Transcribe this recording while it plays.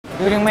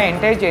During my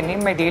entire journey,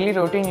 my daily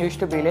routine used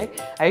to be like,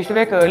 I used to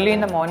wake early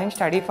in the morning,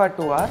 study for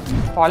 2 hours,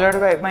 followed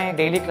by my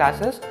daily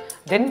classes,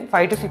 then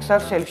 5 to 6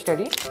 hours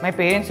self-study. My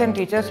parents and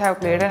teachers have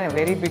played a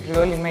very big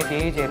role in my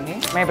JEE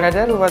journey. My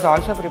brother, who was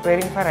also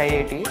preparing for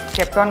IIT,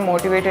 kept on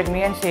motivated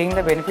me and saying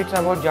the benefits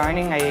about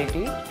joining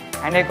IIT,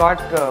 and I got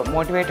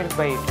motivated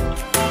by it.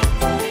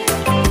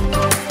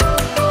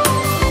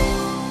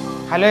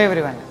 Hello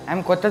everyone, I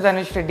am Kotha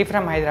Dhanush Reddy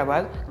from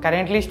Hyderabad,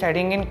 currently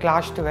studying in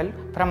class 12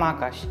 from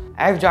Aakash.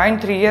 I have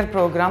joined 3-year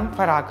program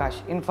for Aakash.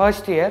 In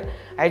first year,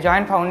 I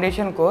joined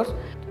foundation course.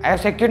 I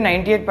have secured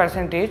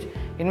 98%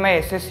 in my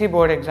SSC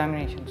board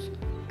examinations.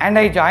 And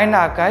I joined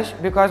Aakash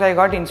because I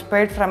got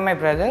inspired from my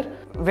brother,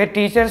 where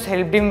teachers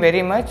helped him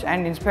very much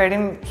and inspired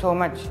him so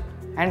much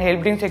and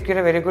helped him secure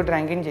a very good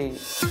rank in JEE.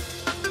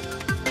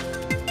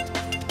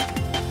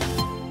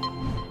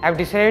 I have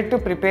decided to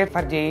prepare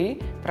for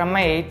JEE from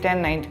my 8th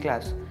and 9th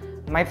class.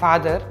 My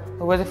father,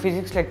 who was a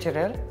physics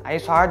lecturer, I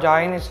saw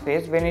joy in his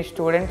face when his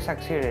student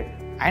succeeded.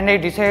 And I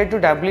decided to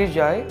double his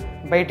joy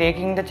by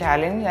taking the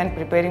challenge and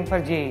preparing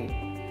for JEE.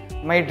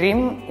 My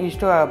dream is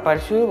to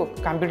pursue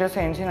computer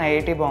science in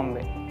IIT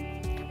Bombay.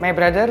 My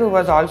brother, who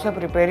was also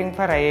preparing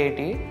for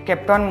IIT,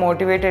 kept on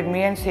motivated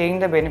me and saying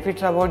the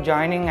benefits about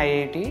joining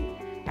IIT,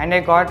 and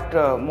I got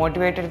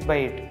motivated by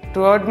it.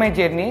 Throughout my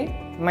journey,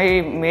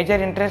 my major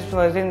interest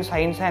was in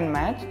science and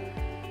maths.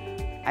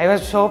 I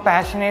was so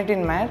passionate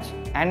in maths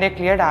and I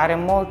cleared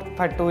RMO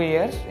for 2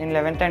 years in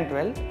 11th and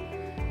 12th,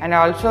 and I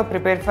also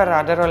prepared for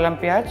other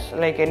Olympiads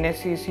like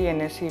NSCC,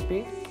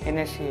 NSCP,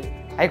 NSCA.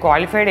 I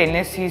qualified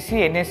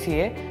NSCC,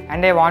 NSCA,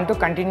 and I want to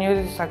continue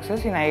this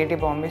success in IIT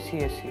Bombay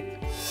CSC.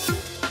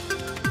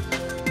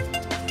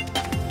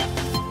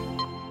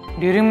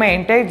 During my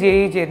entire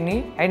JEE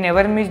journey, I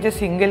never missed a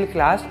single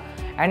class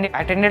and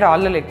attended all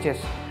the lectures.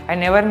 I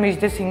never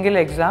missed a single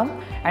exam,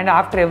 and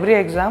after every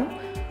exam,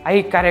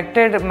 I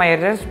corrected my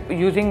errors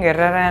using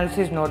error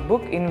analysis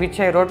notebook, in which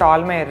I wrote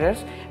all my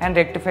errors and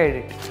rectified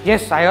it.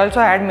 Yes, I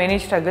also had many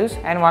struggles,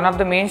 and one of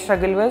the main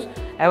struggle was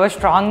I was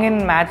strong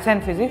in maths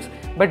and physics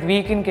but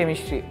weak in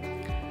chemistry.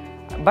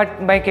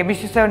 But my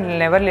chemistry sir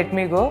never let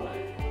me go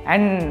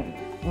and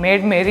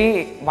made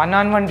many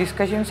one-on-one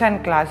discussions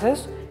and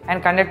classes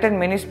and conducted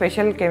many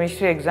special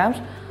chemistry exams,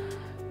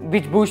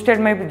 which boosted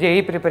my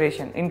JEE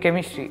preparation in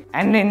chemistry.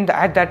 And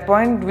at that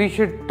point, we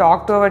should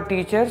talk to our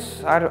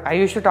teachers, or I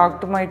used to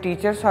talk to my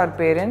teachers or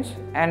parents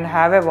and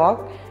have a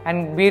walk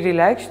and be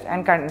relaxed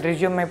and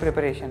resume my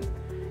preparation.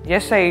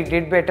 Yes, I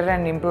did better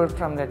and improved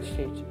from that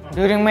stage.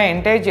 During my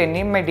entire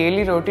journey, my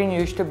daily routine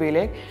used to be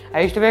like,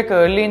 I used to wake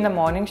early in the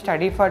morning,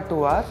 study for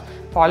 2 hours,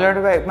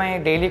 followed by my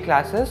daily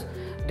classes,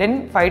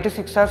 then 5 to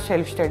 6 hours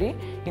self-study,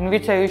 in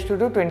which I used to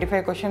do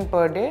 25 questions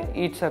per day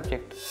each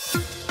subject.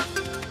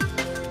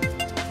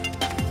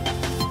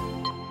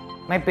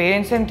 My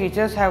parents and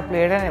teachers have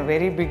played a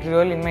very big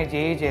role in my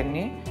JEE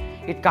journey.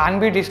 It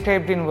can't be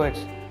described in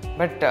words,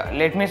 but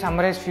let me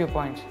summarize few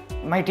points.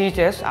 My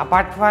teachers,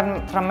 apart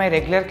from my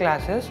regular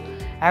classes,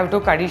 have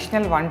took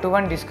additional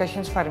one-to-one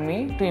discussions for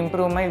me to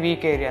improve my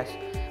weak areas.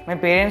 My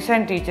parents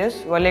and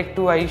teachers were like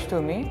two eyes to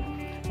me.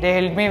 They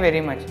helped me very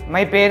much.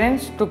 My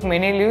parents took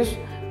many leaves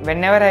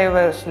whenever I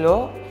was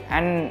low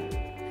and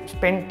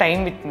spent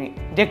time with me.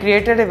 They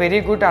created a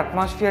very good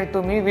atmosphere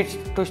to me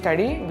to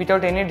study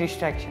without any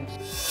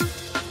distractions.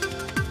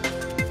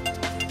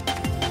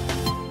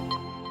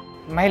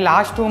 My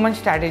last 2 months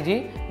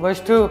strategy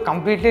was to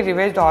completely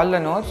revise all the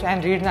notes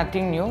and read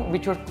nothing new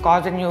which would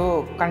cause a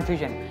new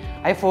confusion.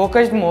 I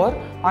focused more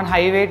on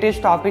high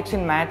weightage topics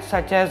in maths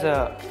such as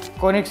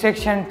conic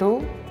section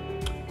 2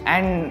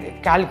 and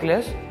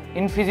calculus,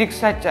 in physics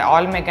such as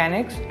all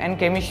mechanics, and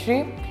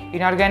chemistry,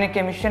 inorganic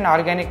chemistry and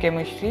organic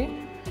chemistry.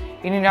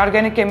 In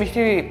inorganic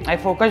chemistry, I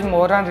focused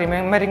more on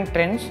remembering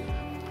trends,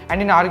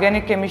 and in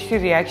organic chemistry,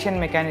 reaction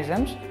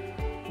mechanisms,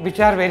 which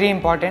are very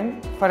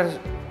important for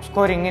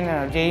scoring in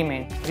JEE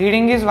Main.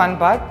 Reading is one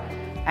part,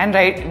 and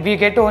we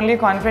get only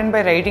confident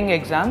by writing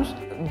exams.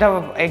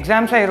 The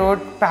exams I wrote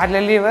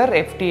parallelly were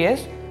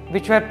FTS,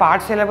 which were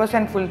part syllabus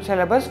and full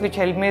syllabus, which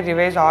helped me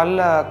revise all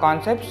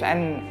concepts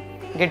and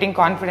getting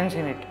confidence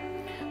in it.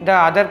 The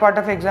other part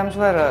of exams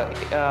were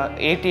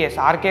ATS,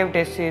 Archive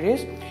Test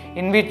Series,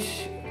 in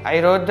which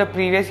I wrote the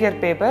previous year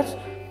papers,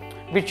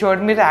 which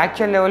showed me the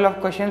actual level of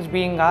questions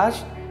being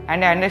asked,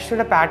 and I understood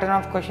the pattern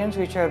of questions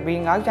which were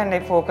being asked, and I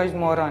focused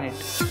more on it.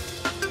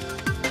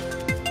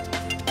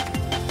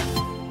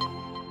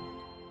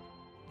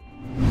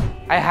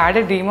 I had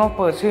a dream of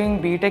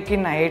pursuing BTech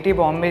in IIT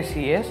Bombay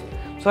CS,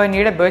 so I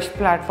need a best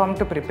platform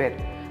to prepare.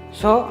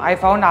 So I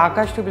found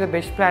Aakash to be the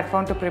best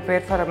platform to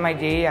prepare for my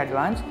JEE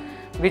Advanced,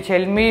 which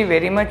helped me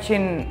very much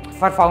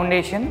for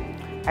foundation.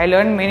 I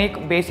learned many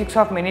basics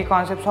of many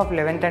concepts of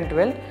 11th and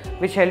 12th,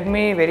 which helped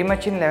me very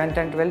much in 11th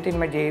and 12th in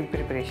my JEE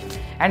preparation.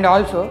 And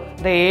also,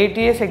 the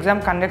AATS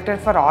exam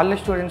conducted for all the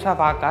students of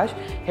Aakash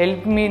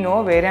helped me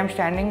know where I am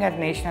standing at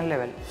national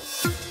level.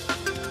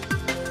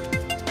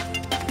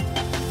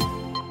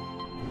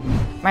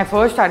 My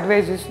first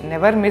advice is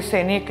never miss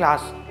any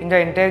class in the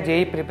entire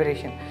JEE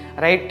preparation.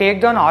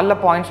 Take down all the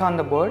points on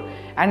the board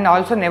and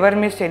also never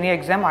miss any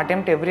exam,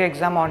 attempt every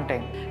exam on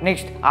time.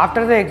 Next,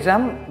 after the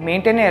exam,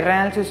 maintain error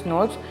analysis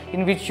notes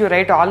in which you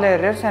write all the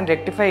errors and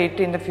rectify it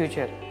in the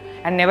future,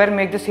 and never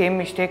make the same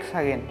mistakes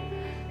again.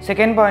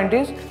 Second point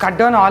is cut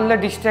down all the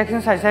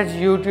distractions such as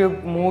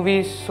YouTube,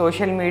 movies,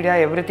 social media,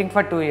 everything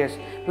for 2 years,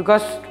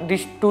 because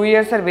these 2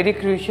 years are very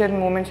crucial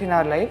moments in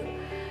our life,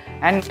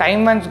 and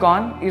time once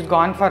gone is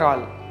gone for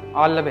all.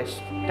 All the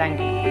best. Thank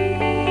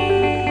you.